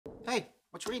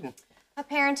What you reading? A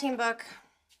parenting book.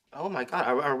 Oh, my God.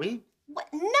 Are we? What?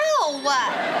 No!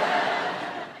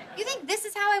 You think this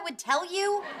is how I would tell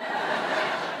you?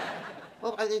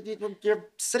 Well, you're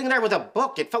sitting there with a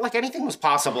book. It felt like anything was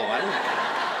possible.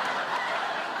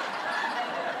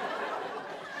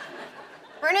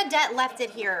 Bernadette left it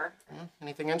here.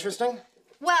 Anything interesting?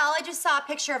 Well, I just saw a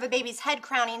picture of a baby's head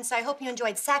crowning, so I hope you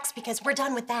enjoyed sex because we're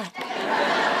done with that.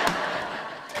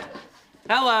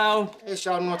 Hello. Hey,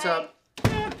 Sheldon, what's up?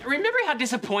 Remember how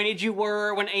disappointed you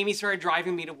were when Amy started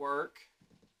driving me to work?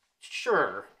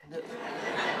 Sure.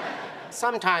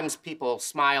 Sometimes people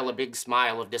smile a big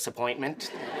smile of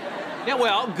disappointment. Yeah,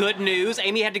 well, good news.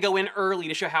 Amy had to go in early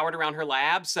to show Howard around her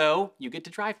lab, so you get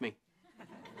to drive me.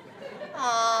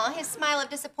 Aw, his smile of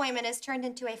disappointment has turned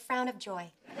into a frown of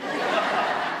joy.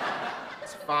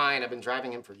 It's fine. I've been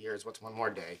driving him for years. What's one more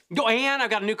day? Oh, and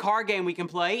I've got a new card game we can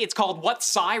play. It's called What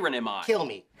Siren Am I? Kill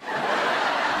me.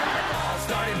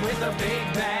 Started with a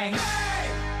big bang.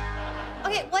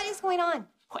 Okay, what is going on?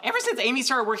 Well, ever since Amy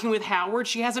started working with Howard,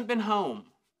 she hasn't been home.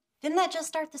 Didn't that just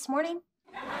start this morning?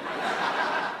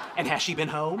 And has she been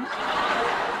home?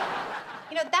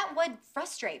 You know, that would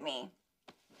frustrate me.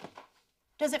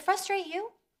 Does it frustrate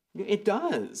you? It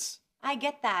does. I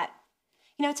get that.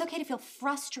 You know, it's okay to feel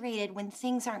frustrated when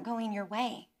things aren't going your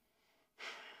way.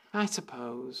 I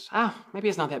suppose. Maybe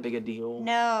it's not that big a deal.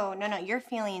 No. Your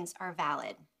feelings are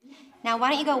valid. Now,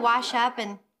 why don't you go wash up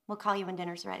and we'll call you when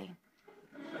dinner's ready.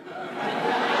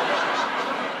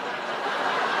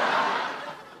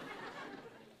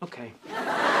 Okay.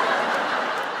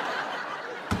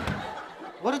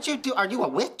 What did you do? Are you a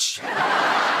witch? Well,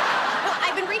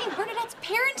 I've been reading Bernadette's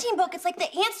parenting book. It's like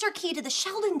the answer key to the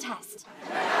Sheldon test.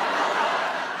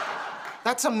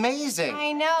 That's amazing.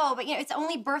 I know, but you know, it's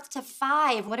only birth to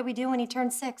 5. What do we do when he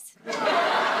turns 6?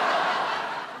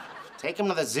 Take him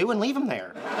to the zoo and leave him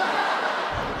there.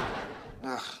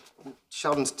 Ugh,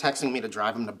 Sheldon's texting me to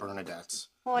drive him to Bernadette's.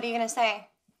 Well, what are you gonna say?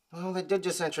 Well, they did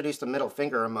just introduce the middle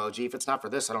finger emoji. If it's not for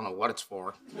this, I don't know what it's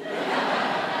for. No.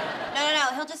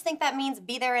 He'll just think that means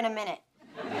be there in a minute.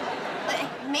 But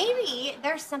maybe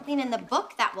there's something in the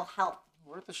book that will help.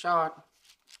 Worth a shot.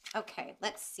 Okay,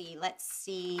 let's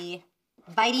see.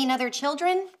 Biting other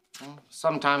children?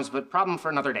 Sometimes, but problem for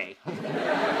another day.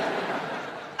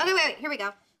 Okay, wait, here we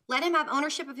go. Let him have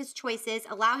ownership of his choices.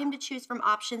 Allow him to choose from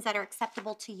options that are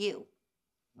acceptable to you.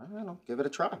 I don't know, give it a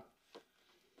try.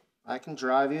 I can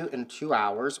drive you in 2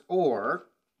 hours, or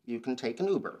you can take an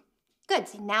Uber. Good,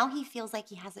 see, now he feels like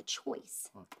he has a choice.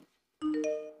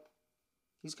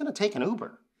 He's gonna take an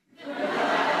Uber.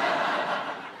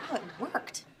 Oh, it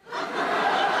worked.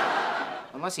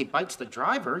 Unless he bites the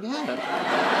driver, yeah.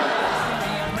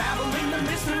 Unraveling the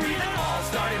mystery that all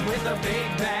started with a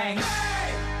big bang.